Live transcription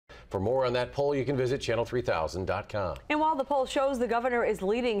For more on that poll, you can visit channel3000.com. And while the poll shows the governor is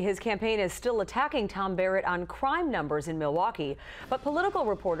leading, his campaign is still attacking Tom Barrett on crime numbers in Milwaukee. But political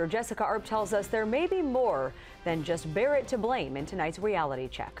reporter Jessica Arp tells us there may be more than just Barrett to blame in tonight's reality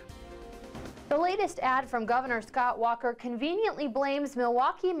check. The latest ad from Governor Scott Walker conveniently blames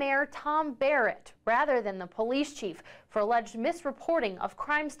Milwaukee Mayor Tom Barrett rather than the police chief for alleged misreporting of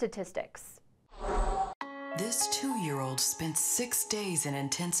crime statistics. This 2-year-old spent 6 days in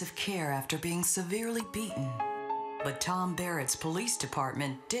intensive care after being severely beaten. But Tom Barrett's police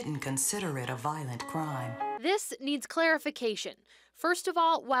department didn't consider it a violent crime. This needs clarification. First of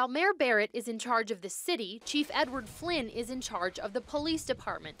all, while Mayor Barrett is in charge of the city, Chief Edward Flynn is in charge of the police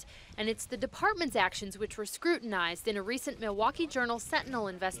department. And it's the department's actions which were scrutinized in a recent Milwaukee Journal-Sentinel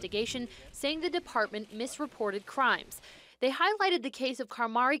investigation saying the department misreported crimes. They highlighted the case of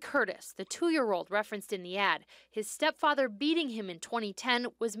Carmari Curtis, the 2-year-old referenced in the ad. His stepfather beating him in 2010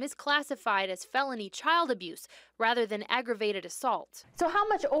 was misclassified as felony child abuse rather than aggravated assault. So how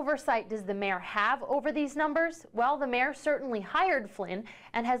much oversight does the mayor have over these numbers? Well, the mayor certainly hired Flynn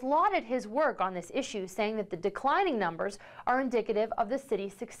and has lauded his work on this issue, saying that the declining numbers are indicative of the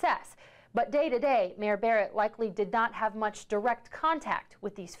city's success. But day to day, Mayor Barrett likely did not have much direct contact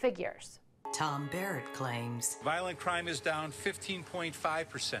with these figures. Tom Barrett claims violent crime is down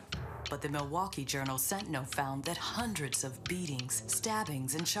 15.5%. But the Milwaukee Journal-Sentinel found that hundreds of beatings,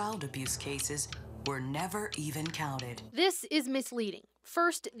 stabbings, and child abuse cases were never even counted. This is misleading.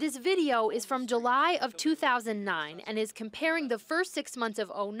 First, this video is from July of 2009 and is comparing the first 6 months of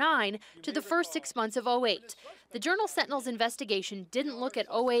 2009 to the first 6 months of 2008. The Journal-Sentinel's investigation didn't look at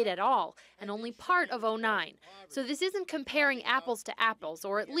 2008 at all, and only part of 2009. So this isn't comparing apples to apples,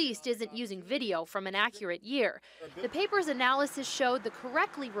 or at least isn't using video from an accurate year. The paper's analysis showed the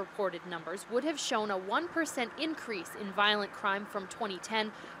correctly reported numbers would have shown a 1% increase in violent crime from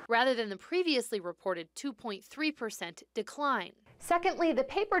 2010, rather than the previously reported 2.3% decline. Secondly, the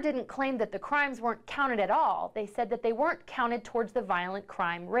paper didn't claim that the crimes weren't counted at all. They said that they weren't counted towards the violent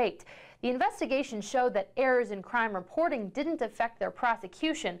crime rate. The investigation showed that errors in crime reporting didn't affect their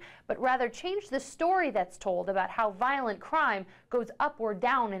prosecution, but rather changed the story that's told about how violent crime goes up or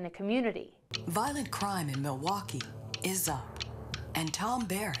down in a community. Violent crime in Milwaukee is up, and Tom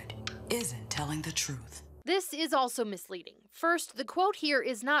Barrett isn't telling the truth. This is also misleading. First, the quote here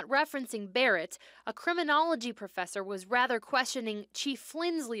is not referencing Barrett. A criminology professor was rather questioning Chief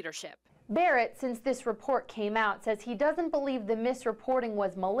Flynn's leadership. Barrett, since this report came out, says he doesn't believe the misreporting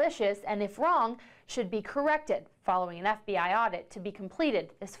was malicious and, if wrong, should be corrected, following an FBI audit to be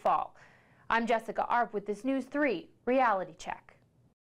completed this fall. I'm Jessica Arp with this News 3 Reality Check.